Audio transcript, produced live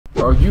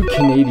Are you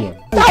Canadian?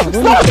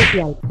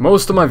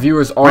 Most of my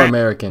viewers are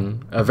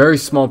American. A very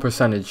small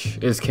percentage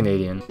is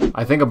Canadian.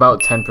 I think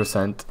about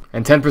 10%.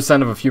 And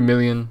 10% of a few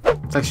million,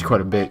 it's actually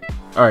quite a bit.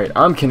 Alright,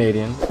 I'm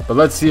Canadian, but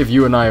let's see if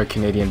you and I are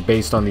Canadian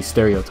based on these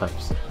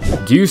stereotypes.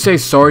 Do you say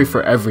sorry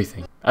for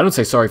everything? I don't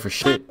say sorry for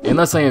shit,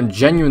 unless I am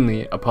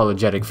genuinely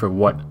apologetic for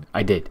what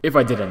I did, if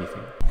I did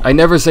anything. I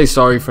never say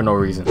sorry for no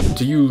reason.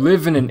 Do you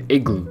live in an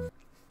igloo?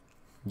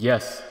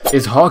 Yes.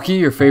 Is hockey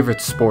your favorite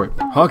sport?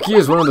 Hockey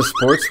is one of the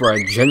sports where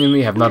I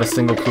genuinely have not a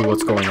single clue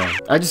what's going on.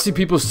 I just see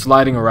people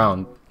sliding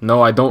around.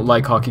 No, I don't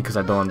like hockey because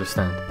I don't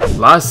understand.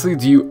 Lastly,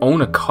 do you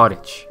own a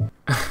cottage?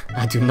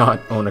 I do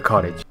not own a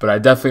cottage, but I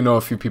definitely know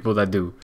a few people that do.